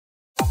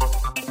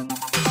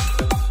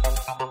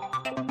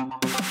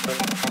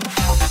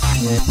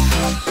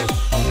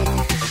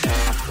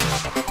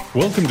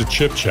Welcome to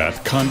Chip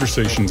Chat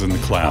Conversations in the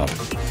Cloud,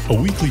 a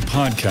weekly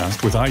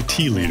podcast with IT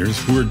leaders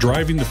who are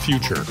driving the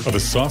future of a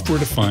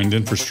software-defined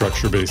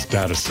infrastructure-based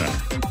data center.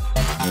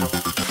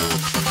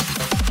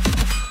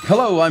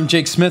 Hello, I'm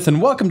Jake Smith,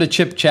 and welcome to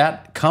Chip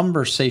Chat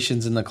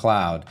Conversations in the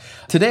Cloud.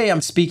 Today,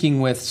 I'm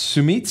speaking with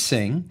Sumeet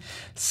Singh,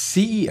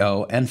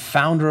 CEO and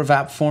founder of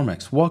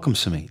AppFormix. Welcome,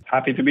 Sumeet.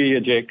 Happy to be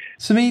here, Jake.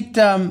 Sumeet,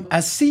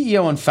 as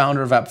CEO and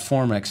founder of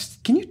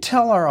AppFormix, can you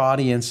tell our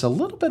audience a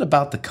little bit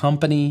about the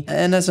company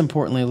and, as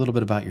importantly, a little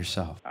bit about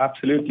yourself?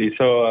 Absolutely.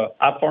 So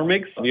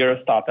AppFormix, we are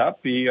a startup.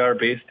 We are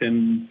based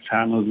in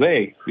San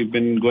Jose. We've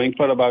been going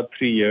for about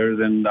 3 years,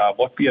 and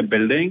what we are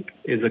building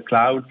is a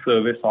cloud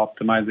service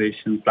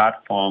optimization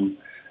platform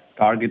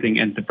targeting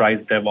enterprise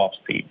DevOps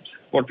teams.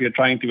 What we are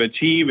trying to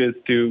achieve is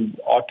to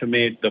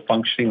automate the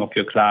functioning of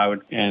your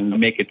cloud and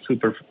make it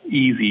super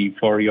easy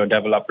for your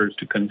developers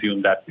to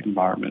consume that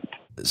environment.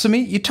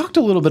 Sumeet, you talked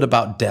a little bit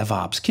about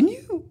DevOps. Can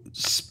you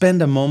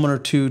spend a moment or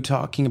two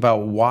talking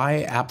about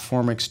why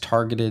AppFormix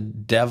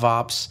targeted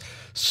DevOps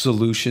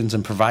solutions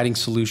and providing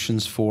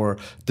solutions for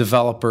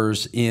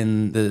developers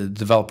in the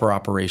developer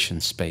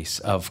operations space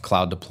of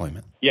cloud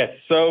deployment? Yes.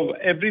 So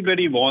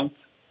everybody wants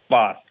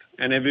fast.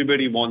 And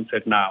everybody wants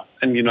it now.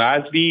 And,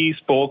 as we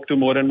spoke to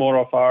more and more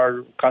of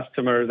our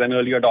customers and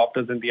early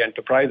adopters in the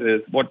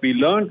enterprises, what we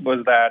learned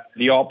was that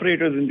the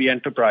operators in the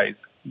enterprise,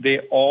 they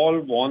all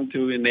want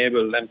to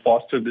enable and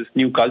foster this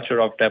new culture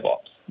of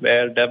DevOps,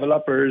 where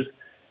developers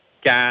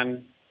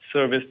can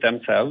service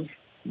themselves,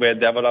 where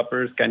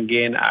developers can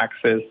gain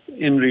access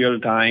in real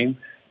time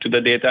to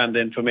the data and the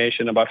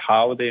information about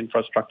how the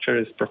infrastructure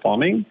is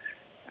performing.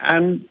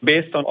 And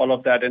based on all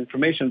of that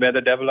information, where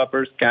the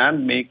developers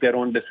can make their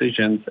own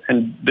decisions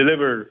and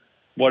deliver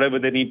whatever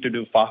they need to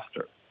do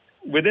faster.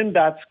 Within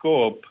that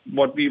scope,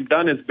 what we've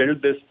done is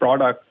build this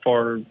product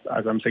for,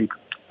 as I'm saying,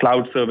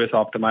 cloud service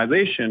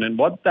optimization. And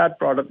what that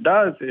product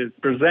does is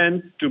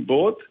present to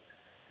both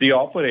the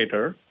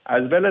operator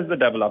as well as the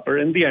developer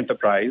in the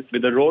enterprise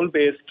with a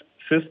role-based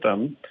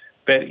system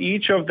where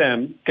each of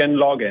them can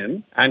log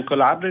in and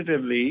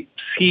collaboratively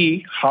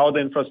see how the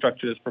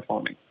infrastructure is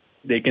performing.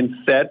 They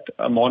can set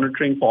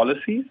monitoring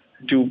policies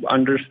to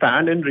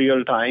understand in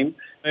real time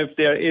if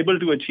they are able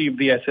to achieve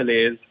the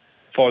SLAs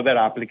for their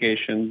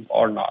application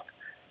or not.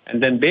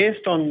 And then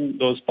based on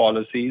those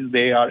policies,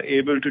 they are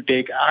able to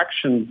take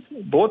actions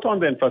both on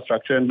the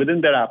infrastructure and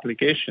within their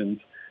applications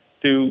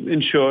to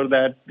ensure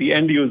that the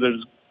end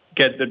users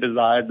get the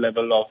desired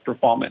level of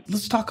performance.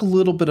 Let's talk a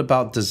little bit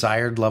about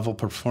desired level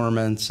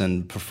performance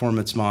and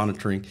performance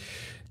monitoring.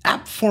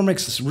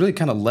 AppFormix has really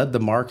kind of led the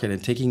market in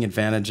taking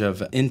advantage of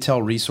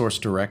Intel Resource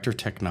Director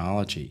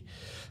technology.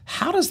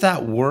 How does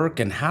that work,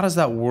 and how does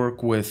that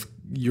work with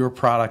your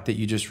product that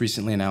you just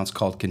recently announced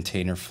called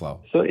Containerflow?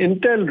 So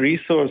Intel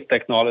Resource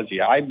Technology,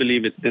 I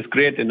believe it's this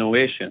great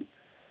innovation.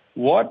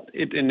 What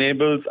it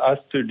enables us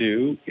to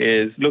do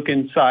is look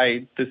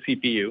inside the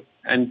CPU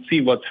and see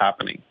what's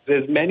happening.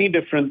 There's many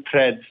different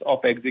threads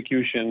of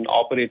execution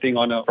operating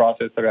on a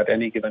processor at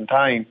any given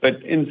time,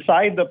 but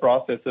inside the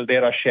processor,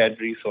 there are shared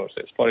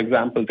resources. For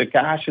example, the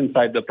cache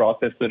inside the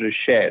processor is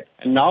shared.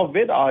 And now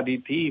with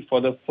RDT,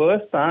 for the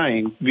first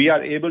time, we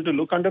are able to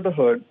look under the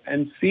hood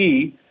and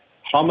see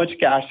how much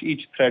cache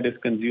each thread is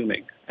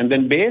consuming. And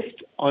then based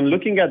on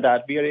looking at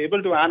that, we are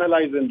able to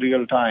analyze in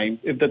real time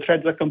if the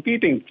threads are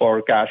competing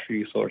for cache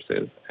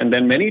resources. And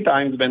then many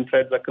times when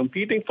threads are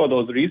competing for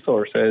those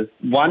resources,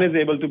 one is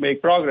able to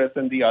make progress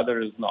and the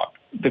other is not.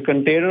 The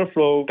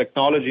Containerflow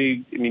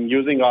technology,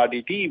 using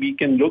RDT, we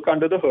can look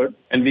under the hood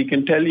and we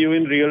can tell you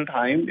in real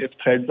time if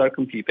threads are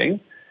competing.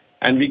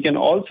 And we can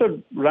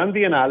also run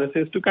the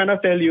analysis to kind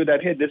of tell you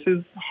that, hey, this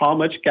is how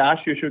much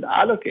cache you should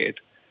allocate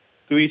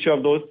to each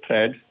of those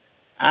threads.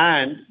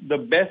 And the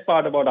best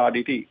part about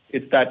RDT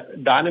is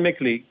that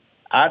dynamically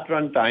at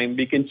runtime,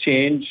 we can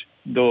change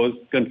those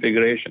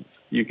configurations.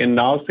 You can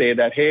now say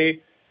that,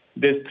 hey,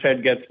 this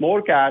thread gets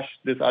more cache,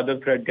 this other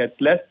thread gets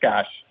less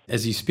cache.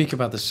 As you speak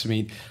about this,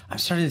 Sumeet, I'm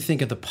starting to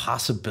think of the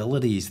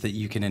possibilities that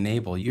you can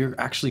enable. You're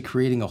actually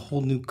creating a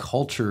whole new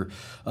culture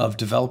of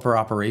developer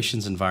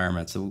operations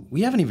environments that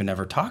we haven't even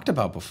ever talked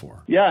about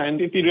before. Yeah,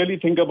 and if you really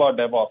think about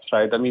DevOps,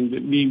 right,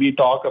 we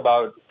talk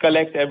about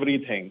collect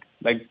everything,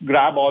 like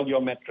grab all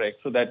your metrics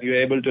so that you're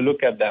able to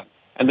look at them.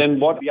 And then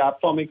what the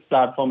AppFormix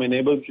platform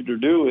enables you to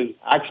do is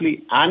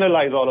actually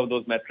analyze all of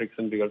those metrics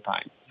in real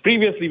time.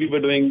 Previously, we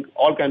were doing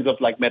all kinds of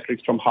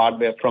metrics from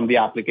hardware, from the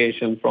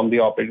application, from the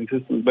operating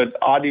system, but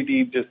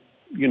RDT just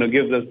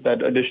gives us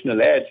that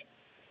additional edge.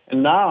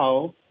 And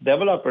now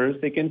developers,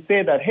 they can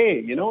say that,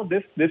 hey,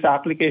 this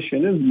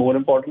application is more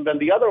important than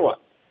the other one.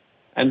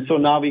 And so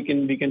now we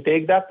can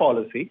take that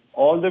policy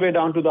all the way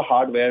down to the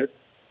hardware,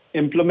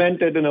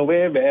 implement it in a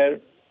way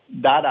where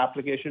that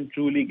application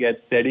truly gets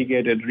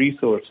dedicated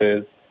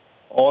resources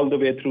all the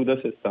way through the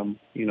system,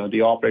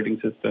 the operating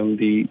system,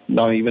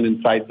 now even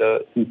inside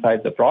the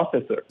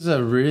processor. This is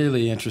a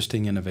really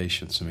interesting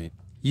innovation, Sumeet.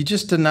 You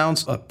just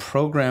announced a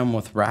program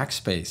with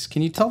Rackspace.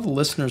 Can you tell the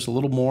listeners a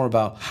little more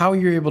about how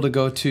you're able to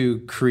go to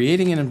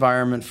creating an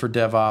environment for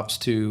DevOps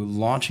to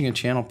launching a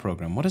channel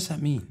program? What does that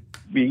mean?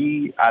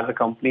 We, as a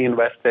company,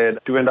 invested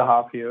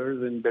 2.5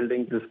 years in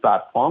building this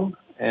platform,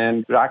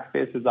 and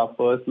Rackspace is our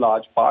first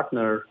large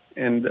partner.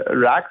 And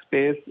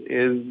Rackspace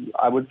is,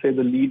 I would say,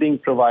 the leading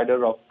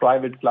provider of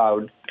private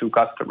cloud to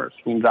customers.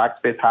 I mean,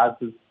 Rackspace has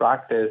this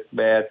practice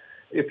where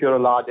if you're a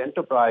large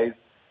enterprise,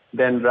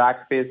 then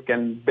Rackspace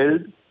can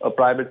build a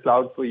private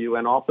cloud for you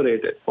and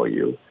operate it for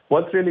you.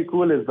 What's really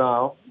cool is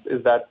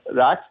that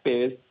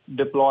Rackspace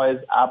deploys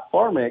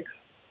AppFormix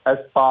as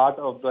part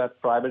of that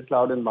private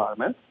cloud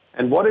environment.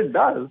 And what it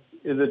does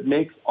is it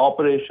makes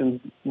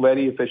operations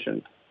very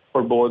efficient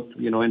for both,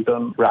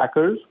 internal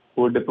Rackers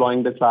who are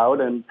deploying the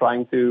cloud and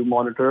trying to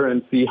monitor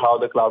and see how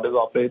the cloud is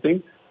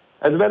operating,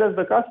 as well as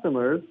the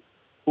customers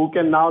who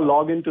can now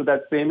log into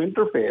that same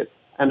interface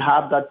and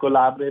have that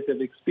collaborative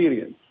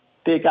experience,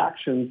 take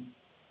actions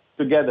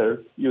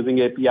together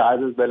using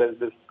APIs as well as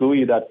this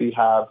GUI that we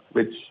have,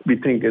 which we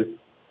think is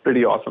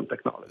pretty awesome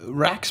technology.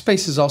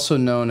 Rackspace is also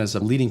known as a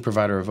leading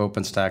provider of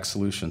OpenStack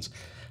solutions.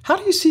 How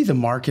do you see the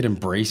market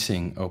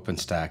embracing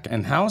OpenStack,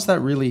 and how is that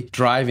really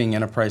driving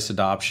enterprise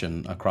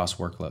adoption across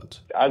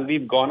workloads? As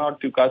we've gone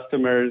out to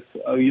customers,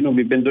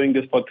 we've been doing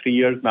this for 3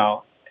 years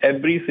now.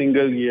 Every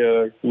single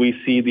year, we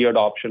see the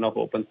adoption of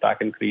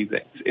OpenStack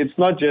increasing. It's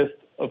not just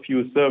a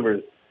few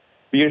servers.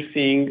 We are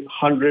seeing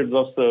hundreds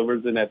of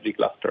servers in every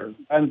cluster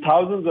and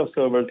thousands of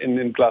servers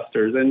in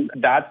clusters. And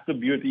that's the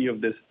beauty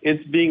of this.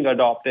 It's being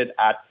adopted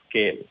at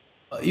scale.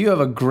 You have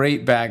a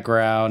great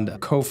background,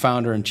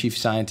 co-founder and chief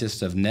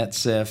scientist of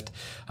NetSift,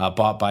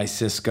 bought by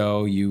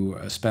Cisco. You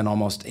spent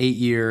almost 8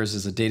 years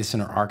as a data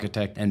center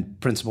architect and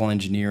principal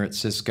engineer at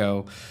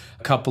Cisco,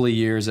 a couple of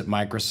years at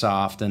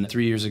Microsoft, and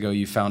 3 years ago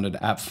you founded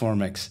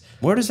AppFormix.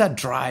 Where does that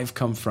drive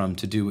come from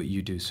to do what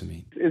you do,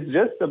 Sumit? It's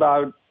just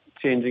about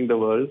changing the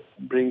world,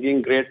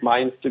 bringing great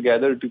minds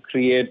together to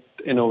create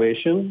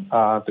innovation,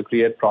 to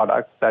create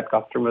products that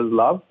customers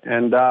love,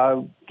 and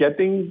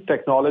getting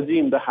technology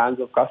in the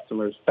hands of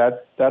customers.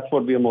 That's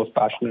what we are most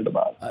passionate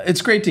about.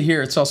 It's great to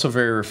hear. It's also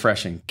very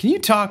refreshing. Can you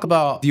talk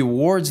about the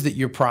awards that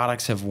your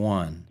products have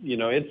won?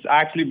 It's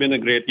actually been a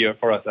great year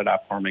for us at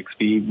AppFormix.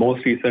 We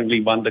most recently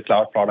won the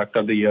Cloud Product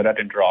of the Year at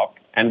Interop.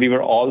 And we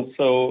were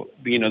also,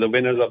 the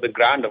winners of the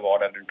Grand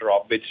Award at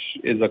Interop, which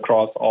is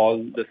across all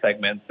the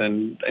segments.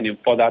 And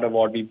for that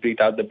award, we beat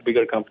out the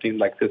bigger companies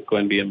like Cisco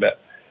and VMware.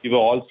 We were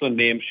also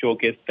named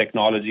Showcase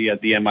Technology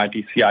at the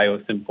MIT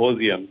CIO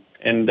Symposium.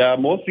 And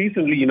most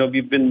recently,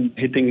 we've been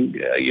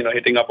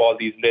hitting up all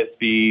these lists.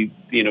 We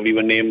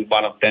were named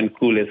one of 10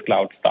 coolest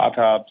cloud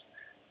startups.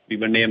 We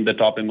were named the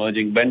top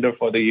emerging vendor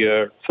for the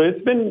year. So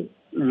it's been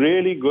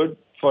really good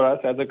for us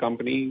as a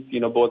company,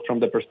 both from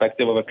the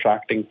perspective of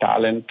attracting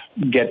talent,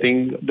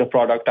 getting the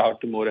product out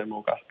to more and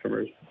more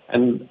customers.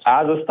 And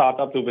as a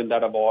startup to win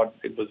that award,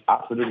 it was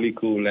absolutely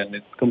cool, and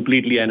it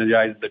completely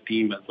energized the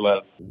team as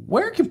well.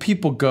 Where can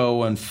people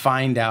go and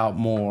find out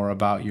more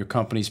about your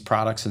company's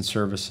products and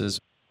services?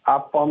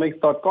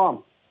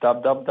 Appformix.com,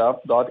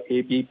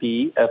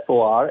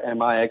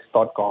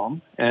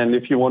 www.appformix.com. And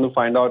if you want to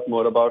find out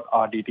more about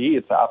RDT,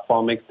 it's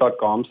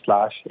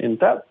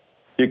appformix.com/Intel.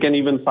 You can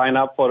even sign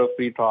up for a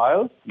free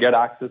trial, get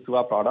access to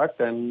our product,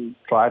 and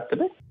try it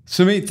today.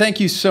 Sumit, thank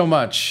you so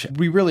much.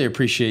 We really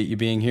appreciate you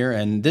being here.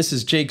 And this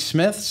is Jake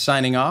Smith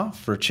signing off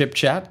for Chip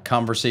Chat,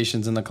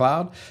 Conversations in the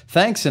Cloud.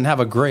 Thanks, and have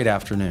a great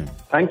afternoon.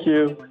 Thank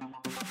you.